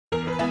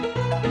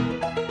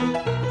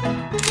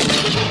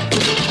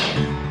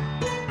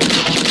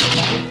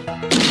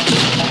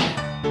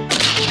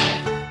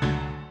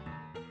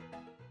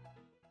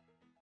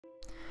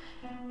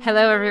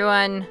Hello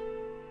everyone,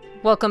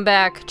 welcome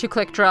back to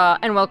Click Draw,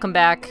 and welcome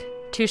back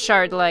to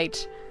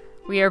Shardlight.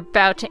 We are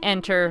about to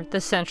enter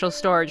the central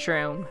storage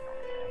room,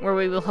 where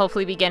we will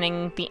hopefully be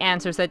getting the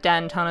answers that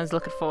Danton is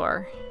looking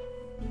for.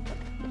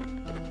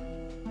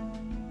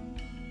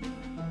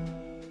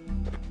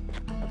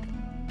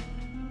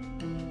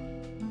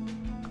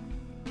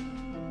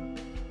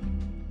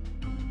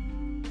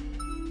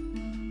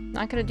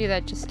 Not gonna do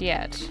that just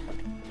yet.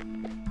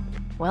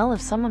 Well,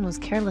 if someone was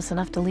careless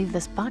enough to leave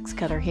this box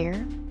cutter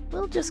here,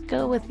 we'll just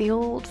go with the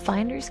old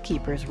finders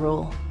keepers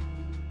rule.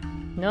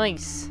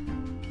 Nice.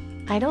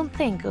 I don't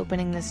think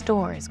opening this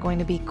door is going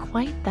to be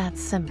quite that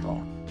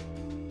simple.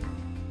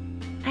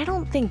 I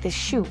don't think this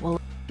chute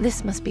will...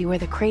 This must be where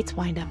the crates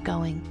wind up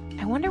going.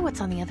 I wonder what's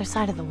on the other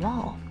side of the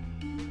wall.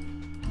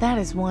 That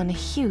is one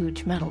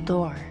huge metal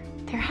door.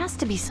 There has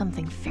to be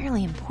something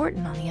fairly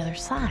important on the other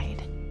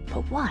side.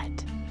 But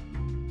what?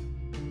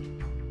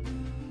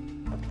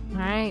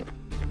 Alright.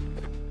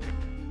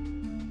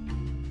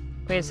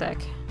 Wait a sec.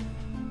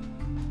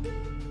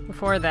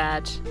 Before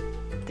that...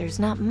 There's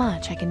not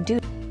much I can do.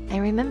 I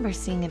remember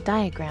seeing a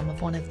diagram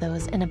of one of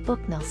those in a book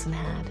Nelson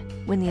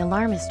had. When the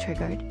alarm is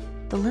triggered,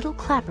 the little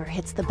clapper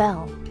hits the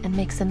bell and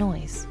makes a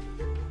noise.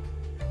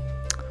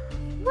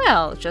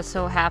 Well, just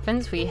so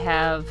happens we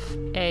have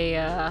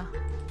a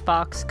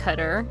box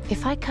cutter.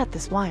 If I cut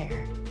this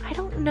wire, I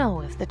don't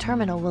know if the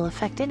terminal will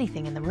affect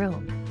anything in the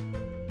room.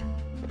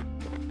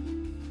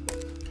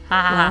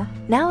 Haha. Well,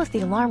 now if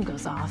the alarm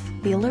goes off,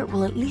 the alert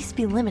will at least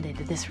be limited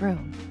to this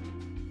room.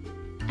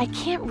 I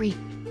can't read.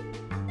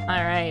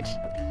 Alright.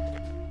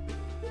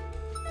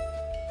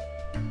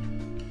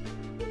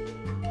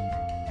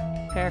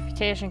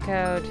 Verification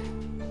code.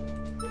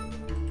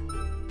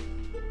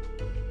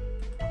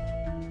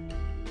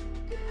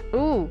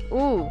 Ooh,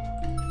 ooh.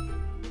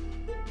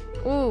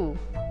 Ooh.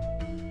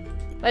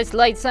 Let's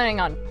light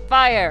something on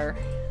fire.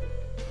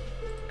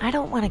 I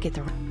don't want to get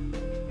the...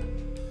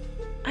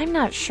 I'm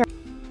not sure.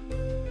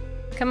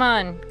 Come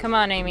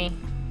on, Amy.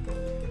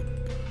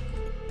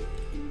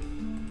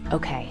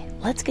 Okay,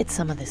 let's get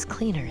some of this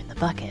cleaner in the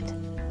bucket.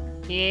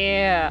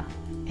 Yeah.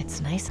 It's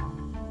nice.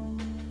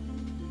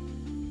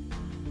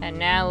 And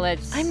now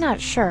let's... I'm not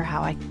sure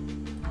how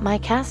My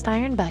cast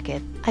iron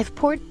bucket, I've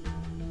poured...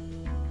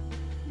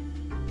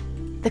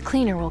 The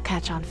cleaner will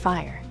catch on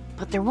fire,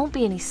 but there won't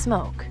be any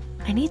smoke.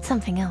 I need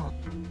something else.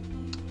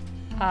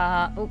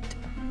 Oops.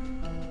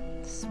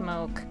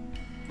 Smoke.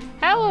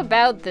 How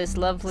about this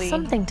lovely...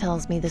 Something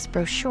tells me this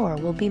brochure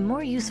will be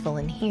more useful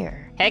in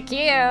here. Heck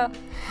yeah!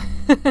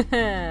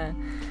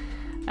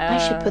 I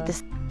should put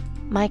this...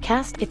 My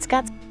cast... It's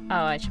got... Oh,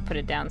 I should put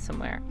it down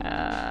somewhere.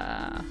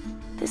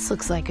 This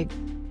looks like a...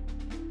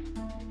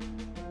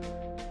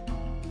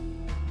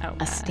 Oh,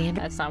 a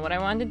standard... That's not what I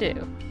wanted to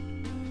do.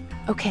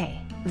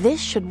 Okay, this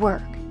should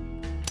work.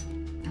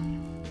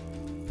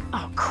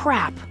 Oh,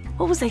 crap!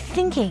 What was I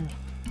thinking?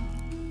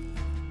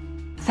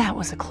 That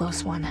was a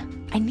close one.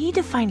 I need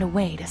to find a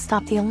way to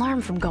stop the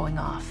alarm from going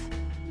off.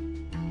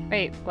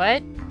 Wait,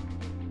 what?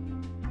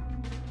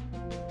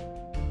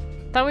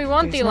 Thought we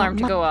want the alarm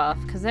to go off,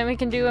 because then we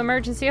can do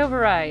emergency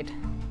override.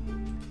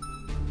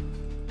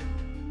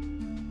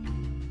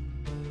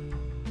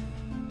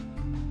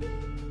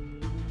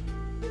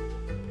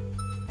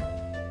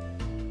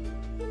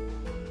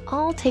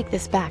 I'll take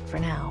this back for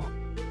now.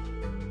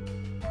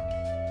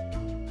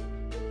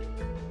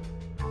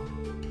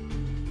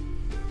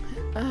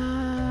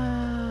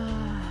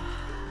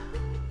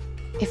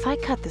 If I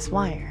cut this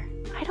wire,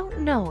 I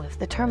don't know if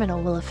the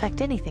terminal will affect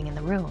anything in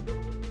the room.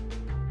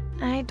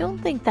 I don't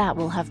think that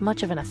will have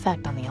much of an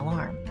effect on the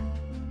alarm.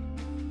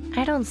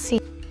 I don't see...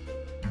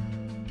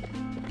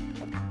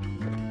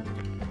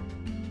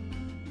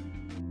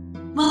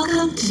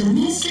 Welcome to the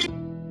Ministry.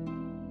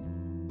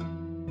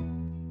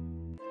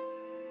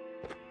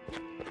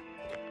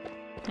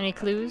 Any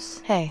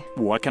clues? Hey.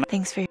 What can I...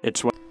 Thanks for...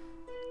 It's what...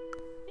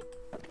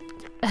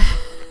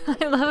 I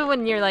love it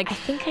when you're like... I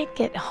think I'd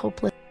get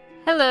hopeless...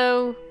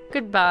 Hello.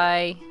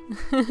 Goodbye.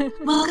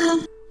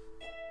 Welcome.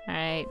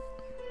 Alright.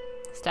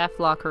 Staff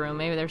locker room.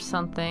 Maybe there's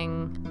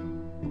something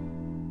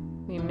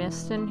we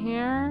missed in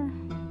here?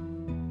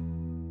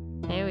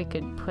 Maybe we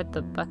could put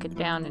the bucket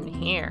down in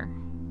here.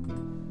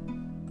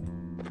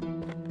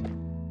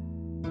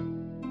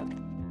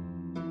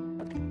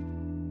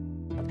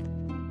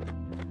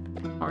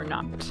 Or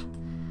not.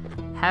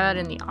 How about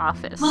in the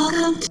office?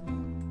 Welcome.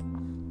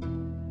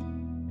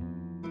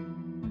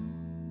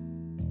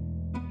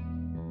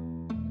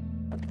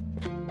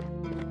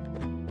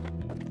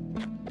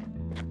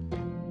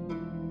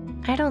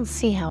 I don't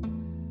see how...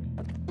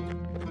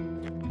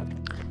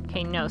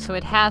 Okay, no, so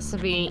it has to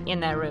be in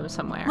that room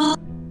somewhere.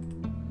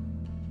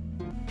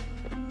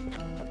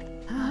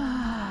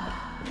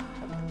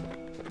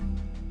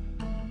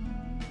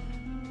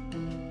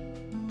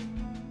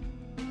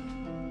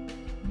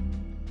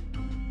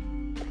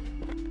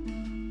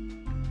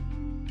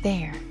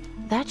 There.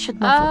 That should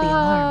muffle the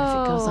alarm if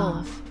it goes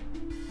off.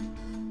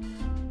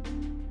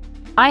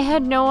 I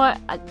had no...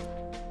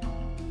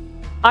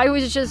 I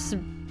was just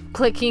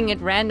clicking it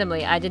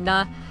randomly. I did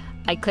not...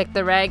 I clicked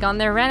the rag on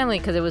there randomly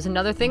because it was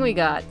another thing we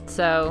got.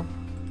 So,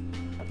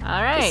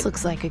 all right. This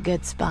looks like a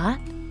good spot.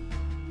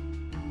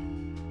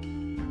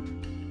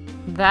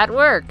 That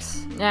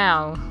works.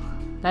 Now,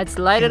 let's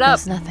light it up.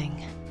 There's nothing.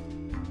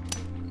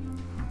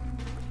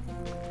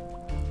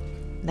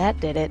 That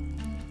did it.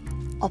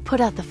 I'll put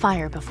out the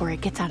fire before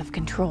it gets out of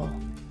control.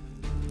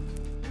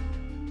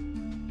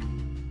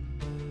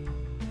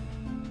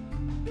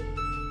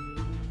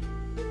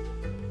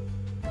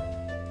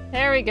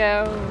 There we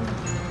go.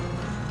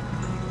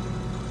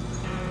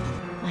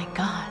 My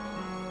God.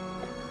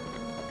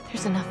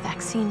 There's enough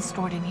vaccine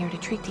stored in here to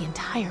treat the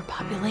entire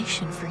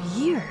population for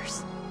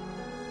years.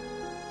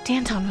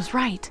 Danton was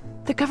right.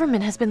 The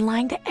government has been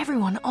lying to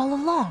everyone all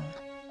along.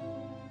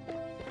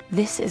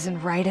 This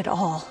isn't right at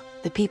all.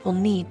 The people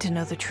need to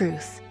know the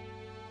truth.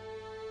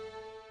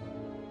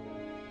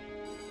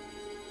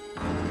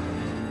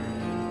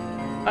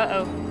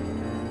 Uh-oh.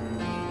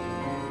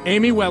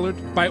 Amy Wellard,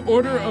 by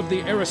order of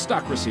the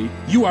aristocracy,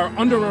 you are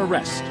under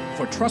arrest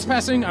for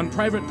trespassing on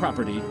private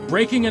property,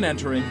 breaking and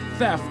entering,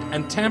 theft,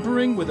 and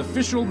tampering with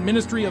official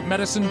Ministry of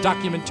Medicine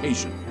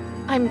documentation.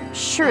 I'm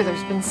sure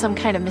there's been some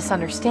kind of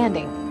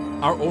misunderstanding.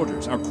 Our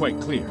orders are quite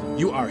clear.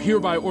 You are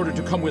hereby ordered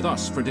to come with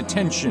us for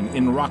detention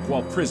in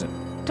Rockwall Prison.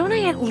 Don't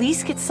I at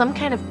least get some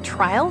kind of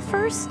trial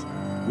first?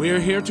 We're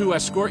here to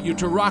escort you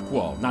to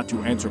Rockwall, not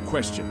to answer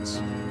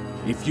questions.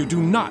 If you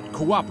do not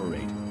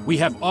cooperate, we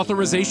have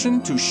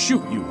authorization to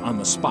shoot you on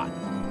the spot.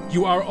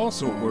 You are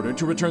also ordered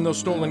to return those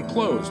stolen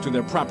clothes to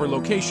their proper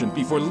location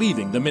before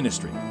leaving the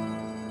ministry.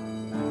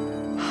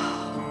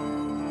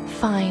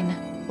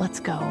 Fine, let's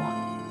go.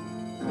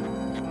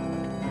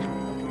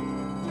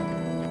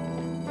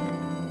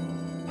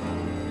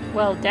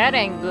 Well, that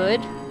ain't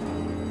good.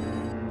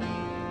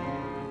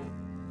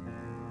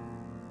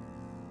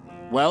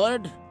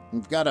 Wellard,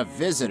 we've got a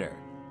visitor.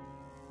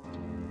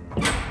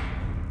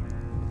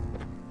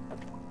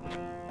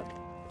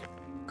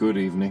 Good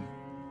evening.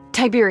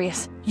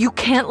 Tiberius, you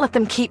can't let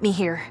them keep me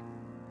here.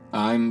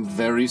 I'm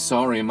very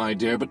sorry, my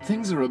dear, but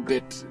things are a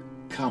bit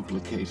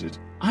complicated.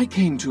 I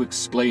came to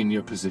explain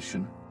your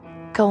position.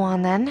 Go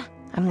on then.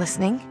 I'm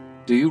listening.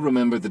 Do you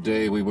remember the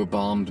day we were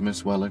bombed,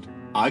 Miss Wellard?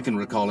 I can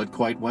recall it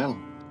quite well.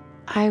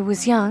 I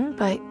was young,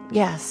 but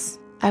yes,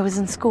 I was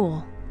in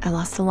school. I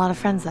lost a lot of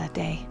friends that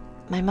day.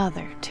 My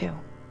mother, too.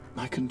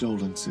 My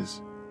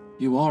condolences.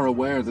 You are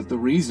aware that the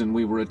reason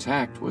we were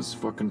attacked was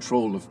for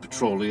control of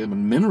petroleum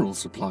and mineral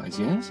supplies,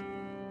 yes?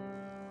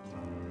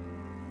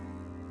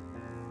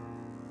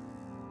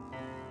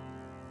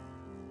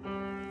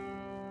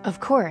 Of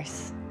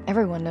course.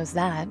 Everyone knows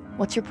that.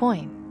 What's your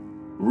point?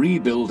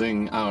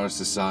 Rebuilding our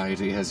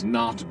society has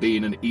not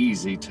been an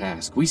easy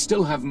task. We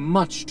still have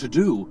much to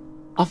do.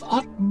 Of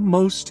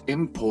utmost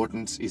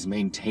importance is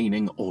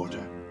maintaining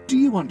order. Do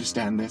you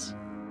understand this?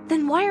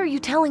 Then why are you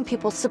telling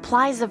people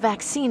supplies of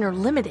vaccine are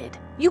limited?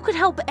 You could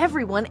help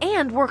everyone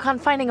and work on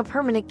finding a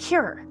permanent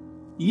cure.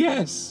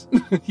 Yes,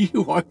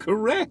 you are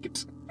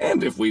correct.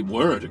 And if we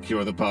were to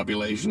cure the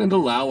population and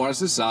allow our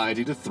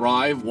society to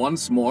thrive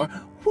once more,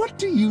 what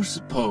do you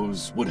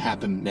suppose would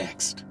happen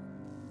next?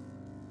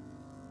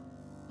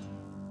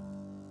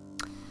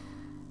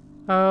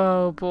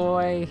 Oh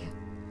boy.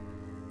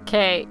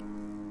 Okay.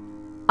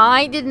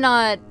 I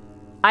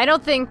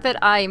don't think that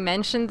I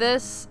mentioned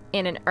this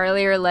in an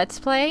earlier Let's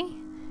Play,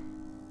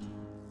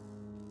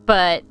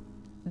 but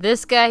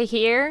this guy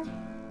here,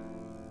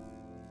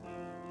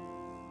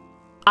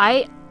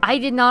 I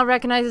did not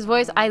recognize his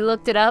voice. I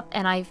looked it up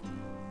and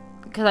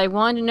because I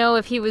wanted to know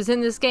if he was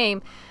in this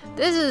game.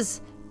 This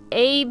is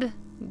Abe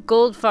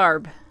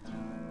Goldfarb.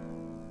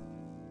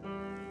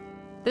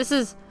 This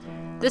is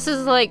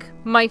like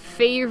my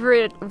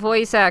favorite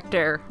voice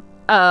actor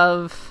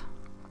of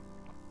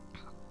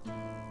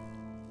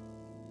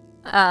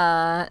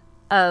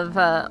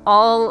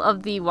all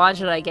of the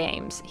Watch It I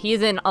games.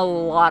 He's in a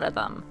lot of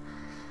them.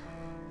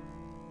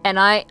 And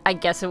I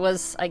guess it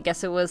was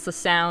the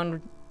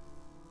sound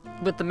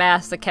with the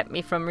mask that kept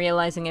me from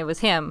realizing it was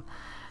him.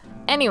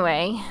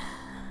 Anyway,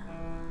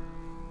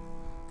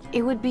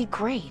 It would be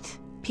great.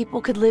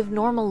 People could live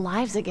normal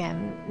lives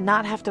again,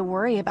 not have to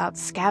worry about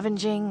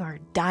scavenging or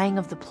dying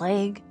of the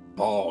plague.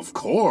 Oh, of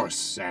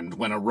course. And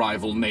when a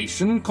rival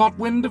nation caught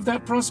wind of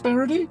that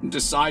prosperity and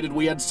decided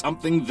we had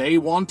something they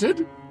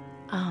wanted,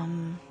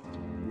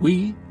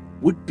 we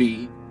would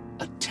be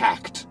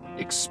attacked,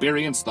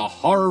 experience the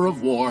horror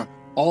of war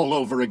all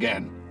over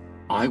again.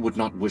 I would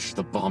not wish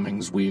the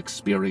bombings we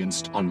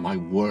experienced on my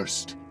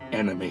worst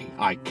enemy.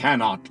 I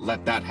cannot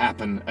let that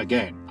happen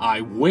again.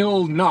 I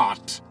will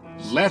not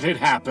let it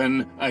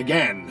happen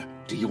again.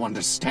 Do you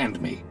understand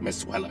me,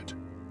 Miss Wellard?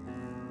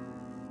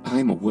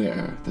 I'm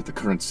aware that the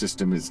current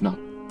system is not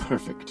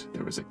perfect.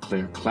 There is a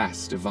clear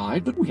class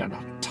divide, but we are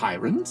not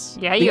tyrants.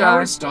 Yeah, you are. The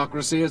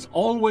aristocracy has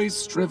always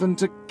striven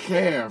to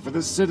care for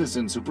the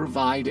citizens who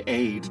provide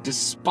aid,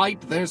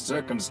 despite their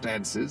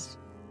circumstances.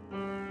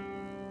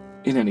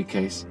 In any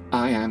case,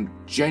 I am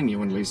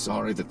genuinely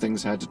sorry that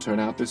things had to turn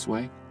out this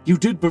way. You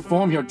did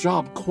perform your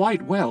job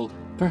quite well,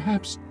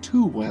 perhaps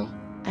too well.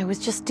 I was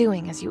just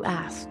doing as you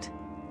asked.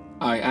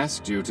 I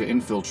asked you to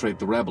infiltrate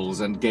the rebels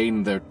and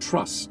gain their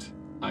trust.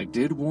 I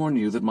did warn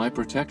you that my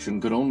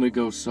protection could only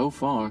go so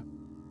far.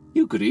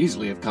 You could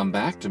easily have come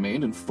back to me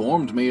and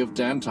informed me of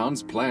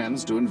Danton's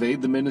plans to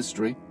invade the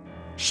Ministry.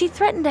 She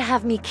threatened to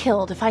have me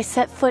killed if I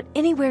set foot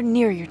anywhere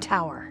near your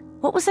tower.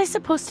 What was I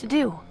supposed to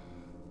do?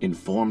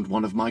 Informed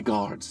one of my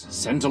guards,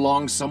 sent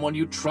along someone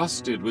you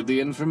trusted with the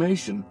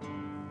information.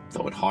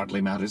 Though it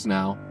hardly matters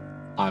now.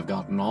 I've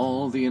gotten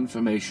all the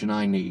information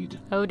I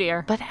need. Oh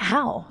dear. But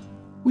how?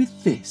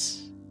 With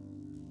this.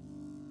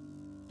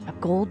 A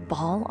gold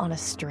ball on a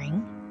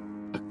string?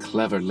 A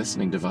clever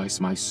listening device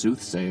my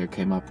soothsayer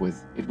came up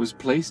with. It was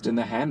placed in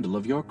the handle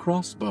of your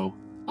crossbow.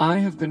 I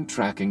have been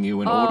tracking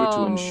you in order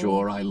to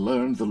ensure I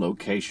learned the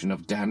location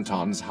of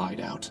Danton's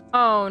hideout.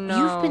 Oh no.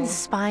 You've been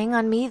spying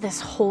on me this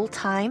whole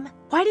time?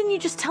 Why didn't you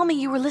just tell me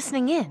you were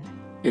listening in?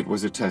 It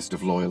was a test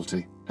of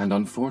loyalty, and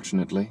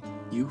unfortunately,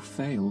 you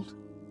failed.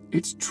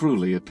 It's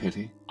truly a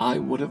pity. I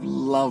would have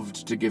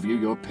loved to give you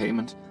your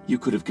payment. You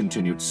could have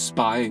continued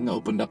spying,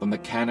 opened up a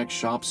mechanic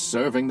shop,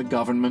 serving the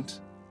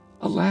government.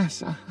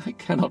 Alas, I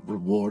cannot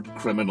reward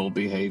criminal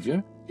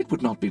behavior. It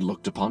would not be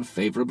looked upon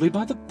favorably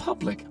by the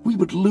public. We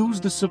would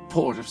lose the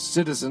support of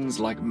citizens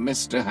like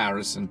Mr.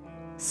 Harrison.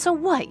 So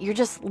what, you're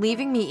just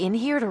leaving me in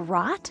here to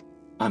rot?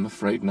 I'm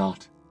afraid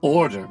not.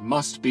 Order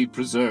must be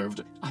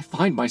preserved. I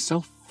find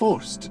myself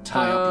forced to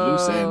tie up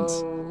loose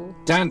ends.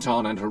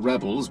 Danton and her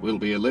rebels will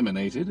be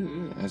eliminated.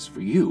 As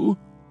for you,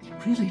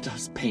 it really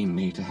does pain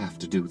me to have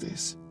to do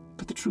this.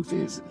 But the truth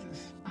is,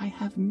 I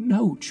have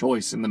no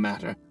choice in the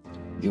matter.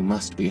 You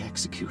must be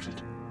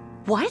executed.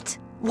 What?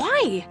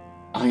 Why?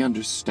 I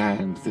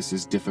understand this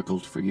is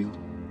difficult for you.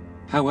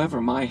 However,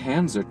 my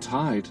hands are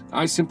tied.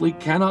 I simply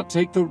cannot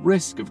take the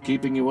risk of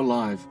keeping you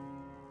alive.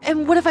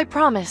 And what if I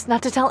promise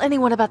not to tell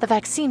anyone about the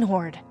vaccine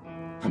horde?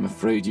 I'm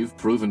afraid you've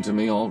proven to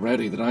me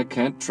already that I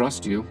can't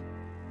trust you.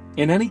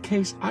 In any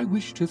case, I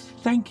wish to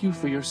thank you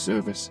for your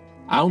service.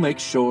 I'll make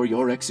sure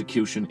your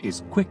execution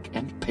is quick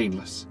and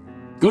painless.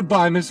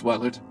 Goodbye, Miss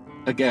Wellard.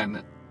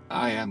 Again,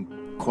 I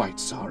am quite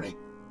sorry.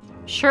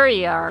 Sure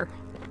you are,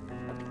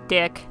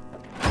 Dick.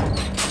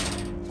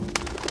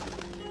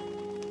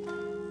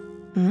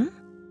 Hmm?